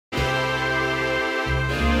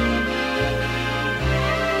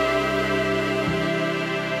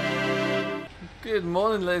Good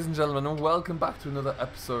morning, ladies and gentlemen, and welcome back to another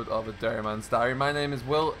episode of A Dairyman's Diary. My name is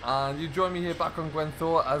Will, and you join me here back on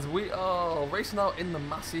GWENDDWR as we are racing out in the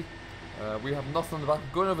Massey. We have nothing on the back.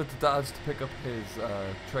 I'm going over to Dad's to pick up his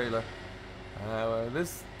trailer.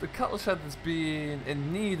 The cattle shed has been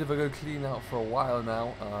in need of a good clean out for a while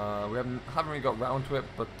now. We haven't really got round to it,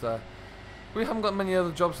 but we haven't got many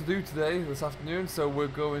other jobs to do today, this afternoon, so we're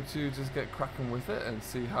going to just get cracking with it and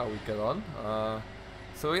see how we get on.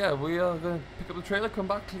 So yeah, we are going to pick up the trailer, come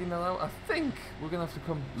back, clean that out. I think we're going to have to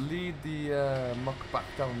come lead the muck back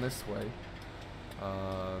down this way.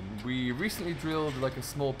 We recently drilled like a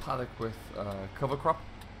small paddock with cover crop,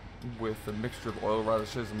 with a mixture of oil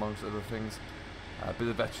radishes amongst other things. A bit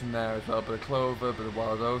of vetch in there as well, a bit of clover, a bit of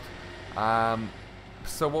wild oat.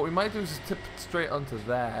 So what we might do is just tip it straight onto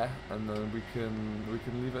there, and then we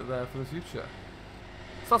can leave it there for the future.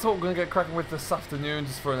 So that's what we're going to get cracking with this afternoon,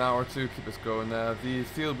 just for an hour or two, keep us going there. The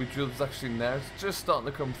field we drilled is actually in there, it's just starting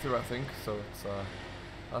to come through I think, so it's,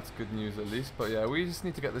 that's good news at least. But yeah, we just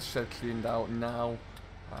need to get this shed cleaned out now,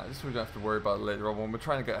 just so we don't have to worry about it later on when we're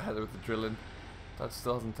trying to get ahead with the drilling. That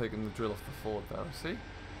still hasn't taken the drill off the Ford there, see?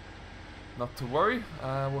 Not to worry,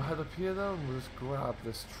 we'll head up here though and we'll just grab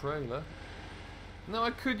this trailer. Now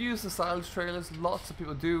I could use the silage trailers, lots of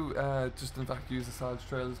people do just in fact use the silage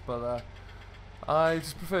trailers, but I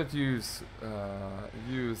just prefer to use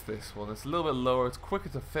this one. It's a little bit lower, it's quicker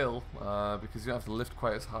to fill because you don't have to lift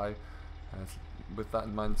quite as high. With that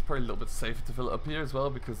in mind, it's probably a little bit safer to fill it up here as well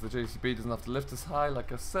because the JCB doesn't have to lift as high,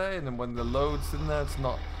 like I say, and then when the load's in there, it's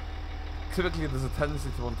not. Typically, there's a tendency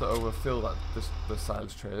to want to overfill the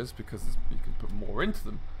silage trailers because you can put more into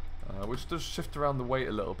them, which does shift around the weight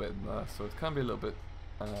a little bit in there, so it can be a little bit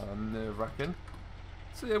nerve-wracking.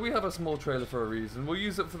 So yeah, we have a small trailer for a reason. We'll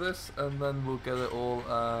use it for this, and then we'll get it all,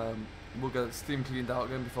 we'll get it steam cleaned out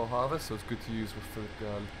again before harvest, so it's good to use with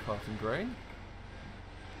the carton grain.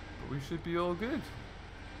 But we should be all good.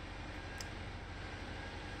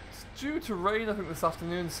 It's due to rain, I think, this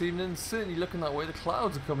afternoon, this evening. Certainly looking that way. The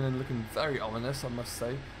clouds are coming in looking very ominous, I must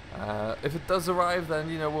say. If it does arrive, then,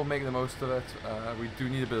 you know, we'll make the most of it. We do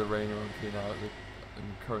need a bit of rain around here now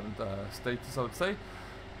in current status, I would say.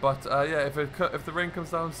 But yeah, if the rain comes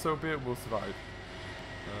down, so be it, we'll survive.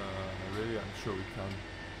 Really, I'm sure we can.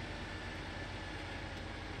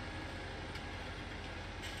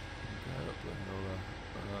 Get up the hill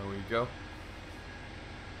there. There we go.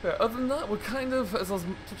 Yeah, other than that, we're kind of, as I was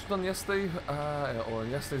touching on yesterday, or in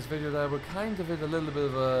yesterday's video there, we're kind of in a little bit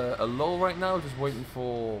of a lull right now, just waiting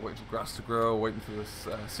for grass to grow, waiting for this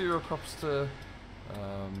cereal crops to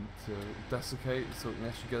desiccate, so we can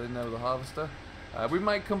actually get in there with the harvester. We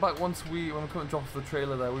might come back when we come and drop off the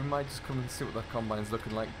trailer there. We might just come and see what the combine's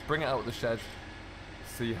looking like. Bring it out of the shed,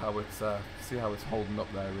 see how it's holding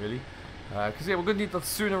up there really. Because yeah, we're gonna need that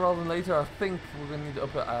sooner rather than later. I think we're gonna need it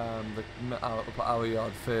up at our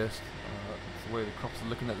yard first. That's the way the crops are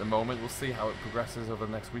looking at the moment. We'll see how it progresses over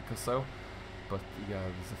the next week or so. But yeah,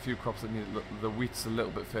 there's a few crops that need the wheat's a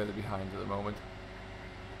little bit further behind at the moment.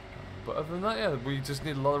 But other than that, yeah, we just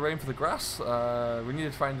need a lot of rain for the grass. We need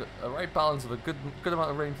to find a right balance of a good amount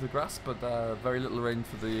of rain for the grass, but very little rain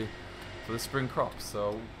for the spring crops.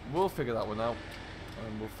 So we'll figure that one out,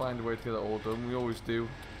 and we'll find a way to get it all done. We always do.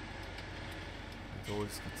 It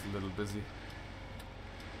always gets a little busy.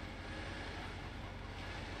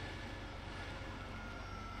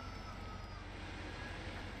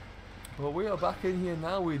 Well, we are back in here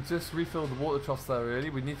now. We just refilled the water troughs there. Really,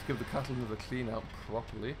 we need to give the cattle another clean out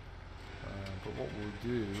properly. But what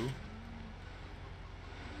we'll do,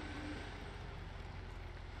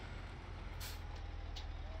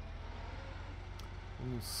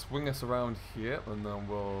 we'll swing us around here, and then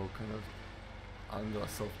we'll kind of angle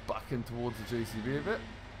ourselves back in towards the JCB a bit.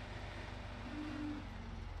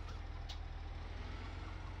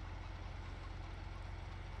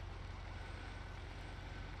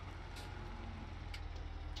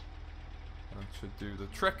 That should do the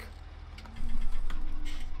trick.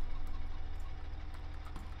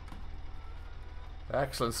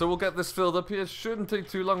 Excellent, so we'll get this filled up here. Shouldn't take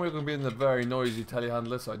too long. We're going to be in a very noisy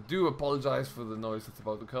telehandler, so I do apologise for the noise that's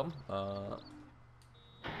about to come.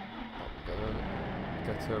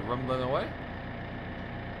 Get her rumbling away.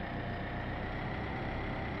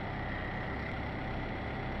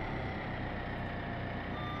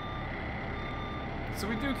 So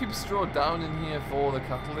we do keep straw down in here for the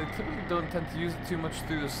cattle. They typically don't tend to use it too much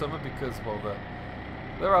through the summer because, well,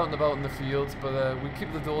 they're out and about in the fields, but we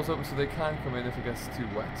keep the doors open so they can come in if it gets too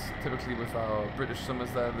wet. Typically with our British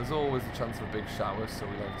summers there's always a chance of a big shower, so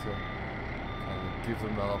we like to kind of give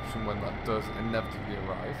them that option when that does inevitably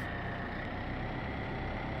arrive.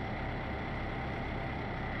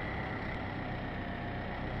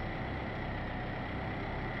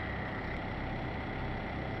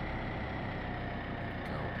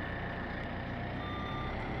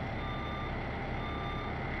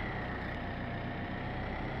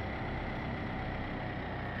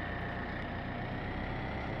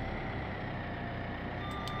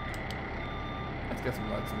 get some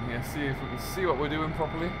lights in here, see if we can see what we're doing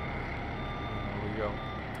properly. There we go.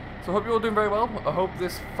 So I hope you're all doing very well. I hope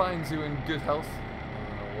this finds you in good health,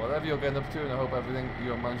 whatever you're getting up to, and I hope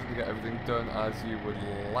you're managing to get everything done as you would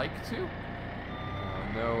like to.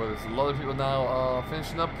 I know there's a lot of people now are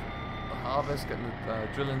finishing up the harvest, getting the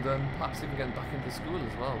drilling done, perhaps even getting back into school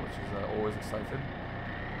as well, which is always exciting.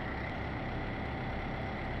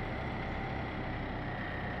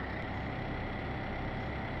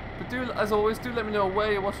 But do, as always, do let me know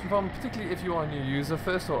where you're watching from, particularly if you are a new user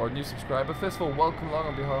first or a new subscriber. First of all, welcome along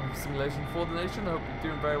on behalf of Simulation for the Nation. I hope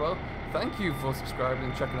you're doing very well. Thank you for subscribing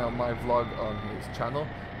and checking out my vlog on his channel.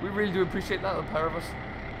 We really do appreciate that, the pair of us.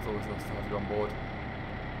 It's always nice to have you on board.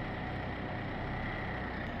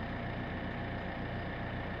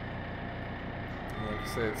 And like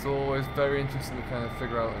I say, it's always very interesting to kind of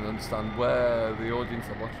figure out and understand where the audience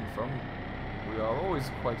are watching from. We are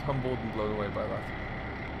always quite humbled and blown away by that.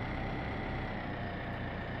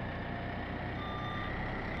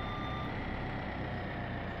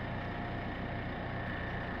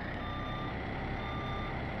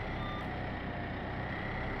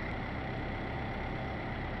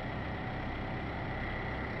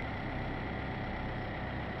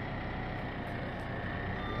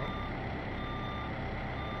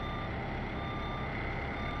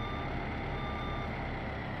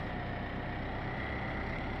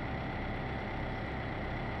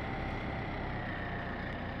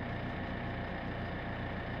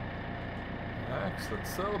 Excellent,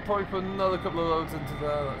 so we'll probably put another couple of loads into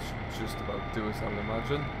there. That should just about do us, I would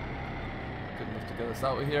imagine. Good enough to get us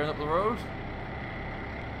out of here and up the road.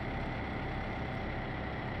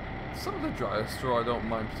 Some of the drier straw I don't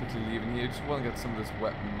mind particularly leaving here. Just want to get some of this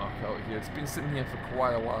wet muck out of here. It's been sitting here for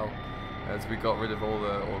quite a while as we got rid of all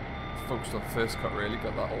the, or focused on first cut really,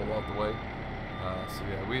 got that all out of the way. So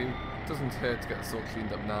yeah, it doesn't hurt to get this all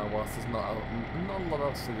cleaned up now whilst there's not a lot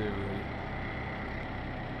else to do really.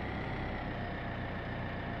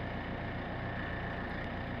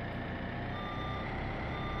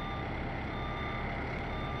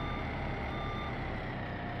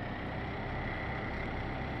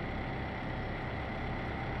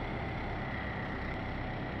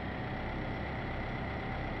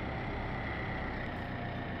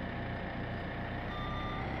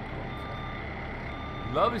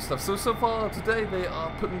 Lovely stuff. So far today they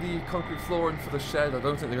are putting the concrete floor in for the shed. I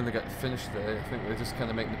don't think they're going to get finished today. I think they're just kind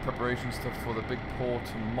of making the preparation stuff for the big pour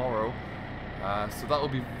tomorrow. So that will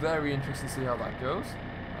be very interesting to see how that goes.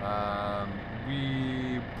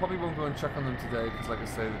 We probably won't go and check on them today because, like I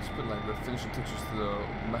say, they're just putting like the finishing touches to the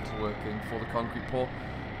metalwork in for the concrete pour.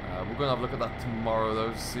 We're going to have a look at that tomorrow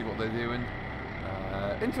though to see what they're doing.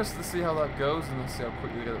 Interested to see how that goes and see how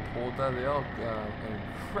quickly they get it poured there. They are an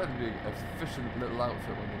incredibly efficient little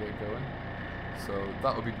outfit when they get going, so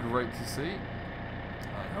that would be great to see.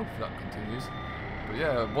 I hope that continues. But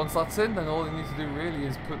yeah, once that's in, then all they need to do really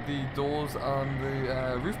is put the doors and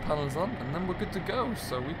the roof panels on, and then we're good to go.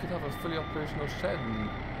 So we could have a fully operational shed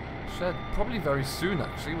probably very soon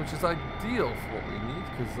actually, which is ideal for what we need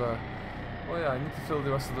because well yeah, I need to fill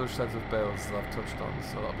the rest of those sheds with bales that I've touched on,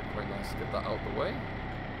 so that'll be quite nice to get that out of the way.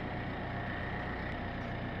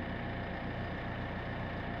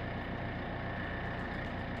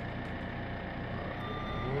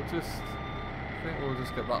 I think we'll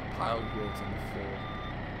just get that pile here on the floor.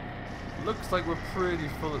 Looks like we're pretty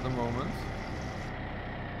full at the moment.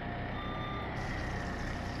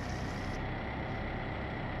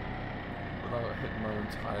 Without hitting my own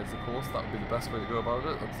tyres, of course, that would be the best way to go about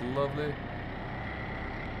it. That's lovely.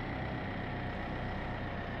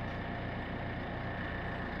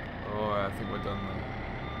 Oh, I think we're done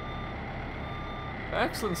now.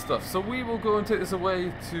 Excellent stuff. So we will go and take this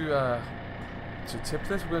away to tip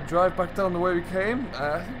this. We're going to drive back down the way we came.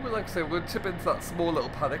 I think we'll, like I say, we'll tip into that small little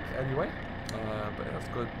paddock anyway. But yeah, that's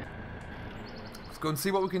good. Let's go and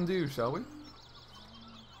see what we can do, shall we?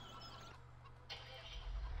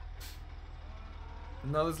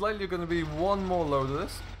 Now there's likely going to be one more load of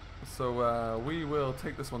this, so we will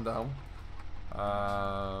take this one down.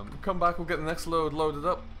 Come back, we'll get the next load loaded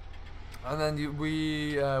up, and then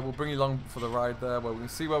we will bring you along for the ride there, where we can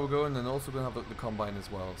see where we're going, and also going to have the combine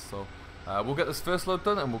as well. So we'll get this first load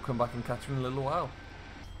done, and we'll come back and catch you in a little while.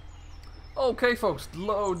 Okay, folks,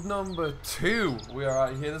 load number 2. We are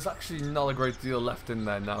out here. There's actually not a great deal left in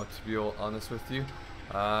there now, to be all honest with you.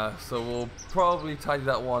 So we'll probably tidy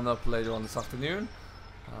that one up later on this afternoon.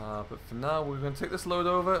 But for now, we're going to take this load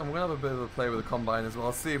over, and we're going to have a bit of a play with the combine as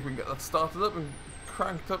well. See if we can get that started up and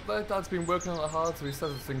cranked up there. Dad's been working on it hard, so he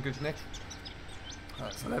says it's in good nick.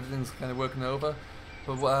 So everything's kind of working over.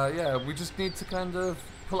 But yeah, we just need to kind of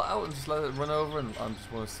pull it out and just let it run over, and I just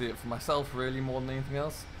want to see it for myself really more than anything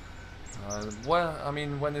else. Well, I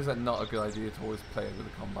mean, when is it not a good idea to always play it with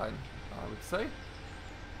a combine, I would say.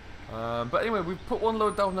 But anyway, we've put one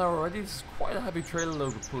load down now already. This is quite a heavy trailer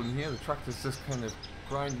load we're pulling here. The tractor's just kind of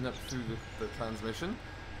grinding up through the transmission.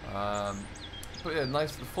 But yeah,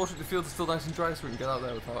 nice. Fortunately, the fields are still nice and dry, so we can get out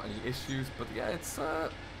there without any issues. But yeah, it's a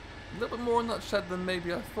little bit more on that shed than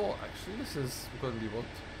maybe I thought. Actually, this is going to be what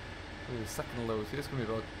the second load here. It's going to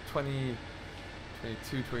be about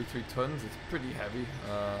 22, 23 tons. It's pretty heavy.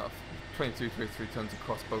 22, 23 tons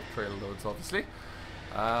across both trailer loads, obviously.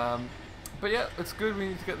 But yeah, it's good. We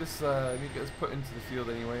need to get this put into the field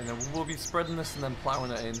anyway, and then we'll be spreading this and then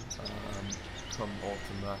ploughing it in come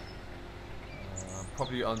autumn there.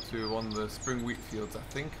 Probably onto one of the spring wheat fields, I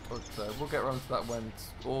think, but we'll get around to that when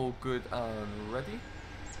it's all good and ready.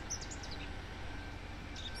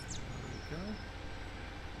 There we go.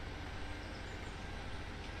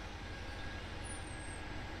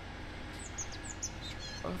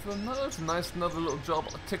 Other than that, it's a nice another little job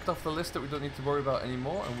ticked off the list that we don't need to worry about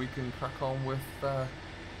anymore, and we can crack on with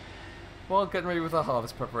well, getting ready with our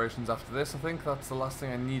harvest preparations after this. I think that's the last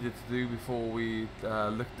thing I needed to do before we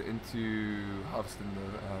looked into harvesting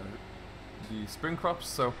the spring crops.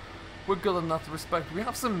 So we're good in that respect. We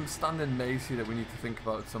have some standing maize here that we need to think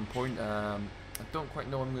about at some point. I don't quite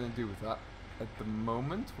know what I'm going to do with that at the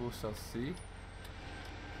moment. We shall see.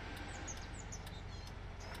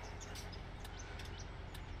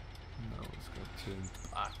 No, it's going to turn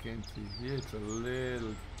back into here. It's a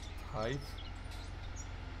little tight.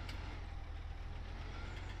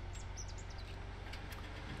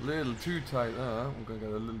 Little too tight. We're going to get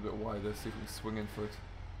a little bit wider, see if we can swing in for it.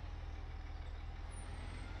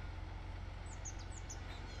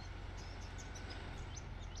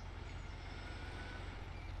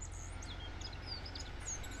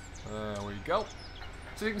 There we go.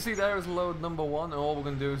 So you can see there is load number one, and all we're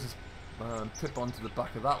going to do is just tip onto the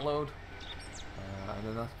back of that load.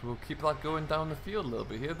 And then we'll keep that going down the field a little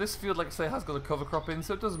bit here. This field, like I say, has got a cover crop in,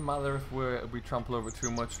 so it doesn't matter if we trample over it too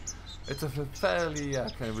much. It's a fairly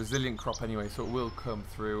kind of resilient crop anyway, so it will come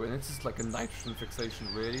through. And it's just like a nitrogen fixation,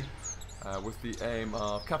 really, with the aim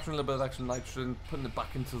of capturing a little bit of extra nitrogen, putting it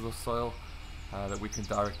back into the soil that we can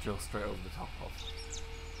direct drill straight over the top of.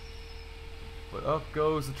 But up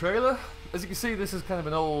goes the trailer. As you can see, this is kind of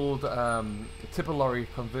an old tipper lorry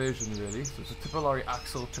conversion, really. So it's a tipper lorry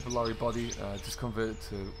axle, tipper lorry body, just converted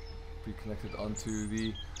to be connected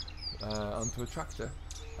onto a tractor.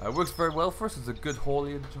 It works very well for us. It's a good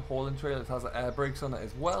hauling trailer. It has air brakes on it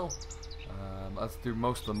as well, as do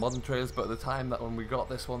most of the modern trailers. But at the time that when we got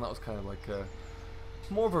this one, that was kind of like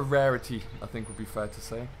more of a rarity, I think would be fair to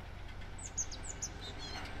say.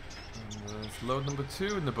 And it's load number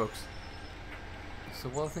 2 in the books. So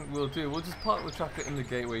what I think we'll do, we'll just park the tractor in the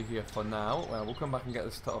gateway here for now. We'll come back and get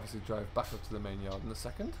this to obviously drive back up to the main yard in a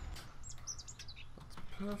second.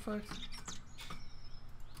 That's perfect.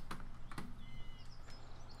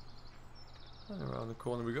 And around the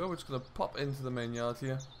corner we go. We're just going to pop into the main yard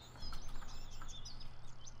here.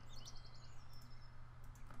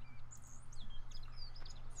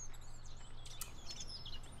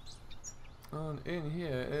 And in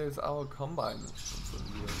here is our combine.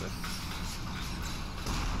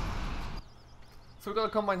 So we've got a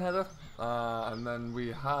combine header, and then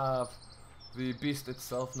we have the beast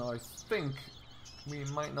itself. Now I think we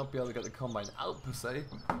might not be able to get the combine out per se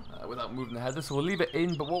without moving the header, so we'll leave it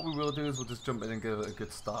in, but what we will do is we'll just jump in and give it a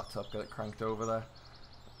good start up, get it cranked over there,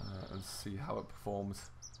 and see how it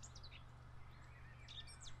performs.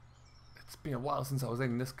 It's been a while since I was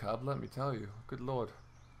in this cab, let me tell you, good lord.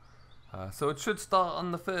 So it should start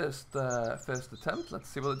on the first attempt. Let's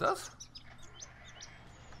see what it does.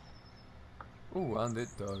 Oh, and it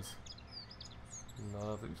does.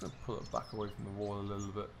 Lovely. I'm just going to pull it back away from the wall a little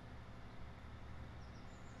bit.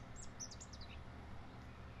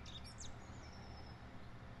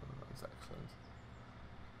 Oh, that's excellent.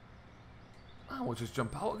 And we'll just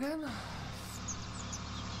jump out again.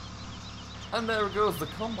 And there it goes. The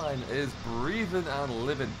combine is breathing and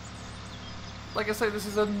living. Like I say, this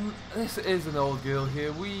is an old girl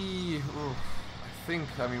here. We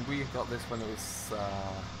got this when it was.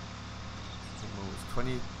 It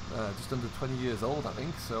was just under 20 years old, I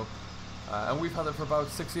think. So, and we've had it for about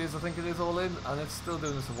 6 years, I think it is, all in, and it's still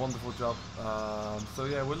doing us a wonderful job. So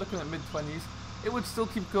yeah, we're looking at mid-20s. It would still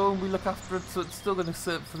keep going. We look after it, so it's still going to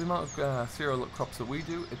serve for the amount of cereal crops that we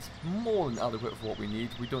do. It's more than adequate for what we need.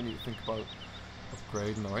 We don't need to think about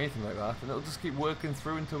upgrading or anything like that, and it'll just keep working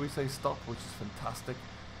through until we say stop, which is fantastic.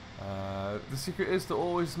 The secret is to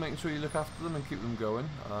always make sure you look after them and keep them going,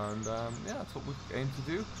 and yeah, that's what we aim to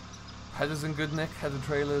do. Header's in good nick, header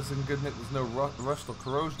trailer's in good nick. There's no rust or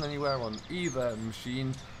corrosion anywhere on either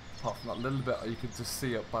machine, apart from that little bit you could just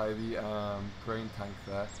see up by the grain tank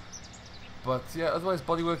there. But yeah, otherwise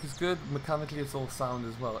bodywork is good. Mechanically it's all sound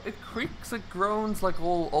as well. It creaks, it groans like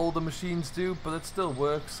all older machines do, but it still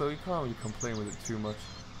works, so you can't really complain with it too much.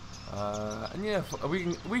 And yeah,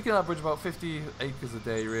 we can average about 50 acres a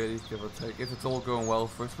day really, give or take, if it's all going well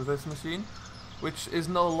for us with this machine, which is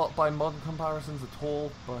not a lot by modern comparisons at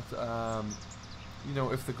all. But you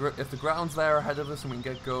know, if the ground's there ahead of us and we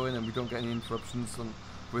can get going and we don't get any interruptions, and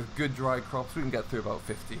with good dry crops we can get through about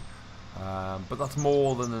 50. But that's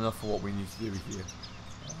more than enough for what we need to do here.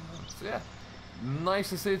 So yeah, nice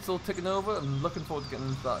to see it's all ticking over. I'm looking forward to getting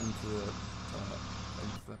into that, into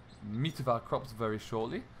the meat of our crops very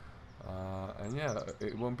shortly. And yeah,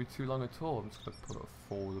 it won't be too long at all. I'm just going to put it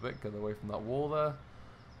forward a bit, get away from that wall there.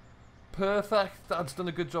 Perfect. Dad's done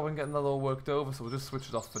a good job on getting that all worked over, so we'll just switch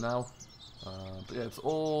it off for now. But yeah, it's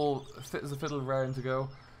all fit as a fiddle, raring to go.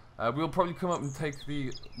 We'll probably come up and take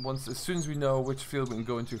as soon as we know which field we can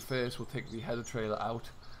go into first, we'll take the header trailer out,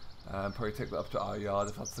 and probably take that up to our yard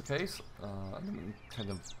if that's the case, and then we can kind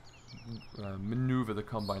of maneuver the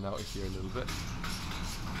combine out of here a little bit.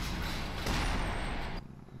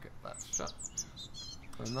 Get that shot,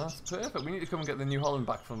 and that's perfect. We need to come and get the New Holland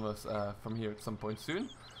back from us from here at some point soon.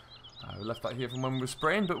 We left that here from when we were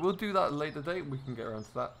spraying, but we'll do that at a later date. We can get around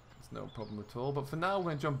to that. It's no problem at all. But for now, we're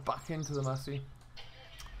going to jump back into the Massey.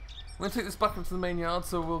 We're going to take this back up to the main yard,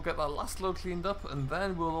 so we'll get that last load cleaned up, and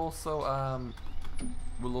then we'll also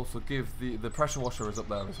give the pressure washer is up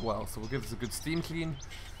there as well. So we'll give us a good steam clean,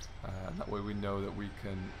 and that way we know that we're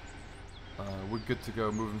good to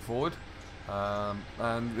go moving forward,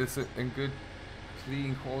 and it's in good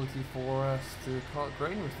clean quality for us to cart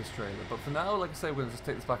grain with this trailer. But for now, like I say, we're going to just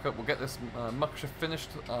take this back up. We'll get this muck shift finished,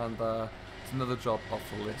 and it's another job off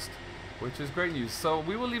the list, which is great news. So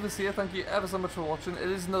we will leave this here. Thank you ever so much for watching.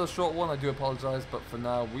 It is another short one, I do apologise, but for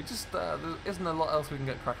now we just there isn't a lot else we can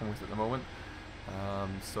get cracking with at the moment.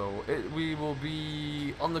 We will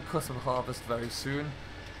be on the cusp of harvest very soon,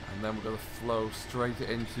 and then we're going to flow straight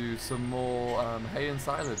into some more hay and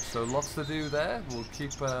silage. So lots to do there. We'll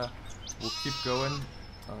keep going,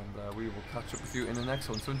 and we will catch up with you in the next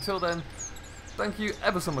one. So until then, thank you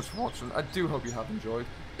ever so much for watching. I do hope you have enjoyed.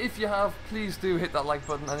 If you have, please do hit that like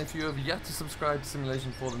button, and if you have yet to subscribe to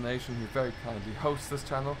Simulation for the Nation, who very kindly hosts this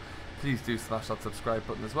channel, please do smash that subscribe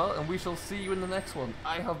button as well, and we shall see you in the next one.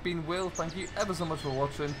 I have been Will. Thank you ever so much for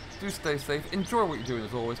watching. Do stay safe, enjoy what you're doing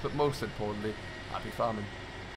as always, but most importantly, happy farming.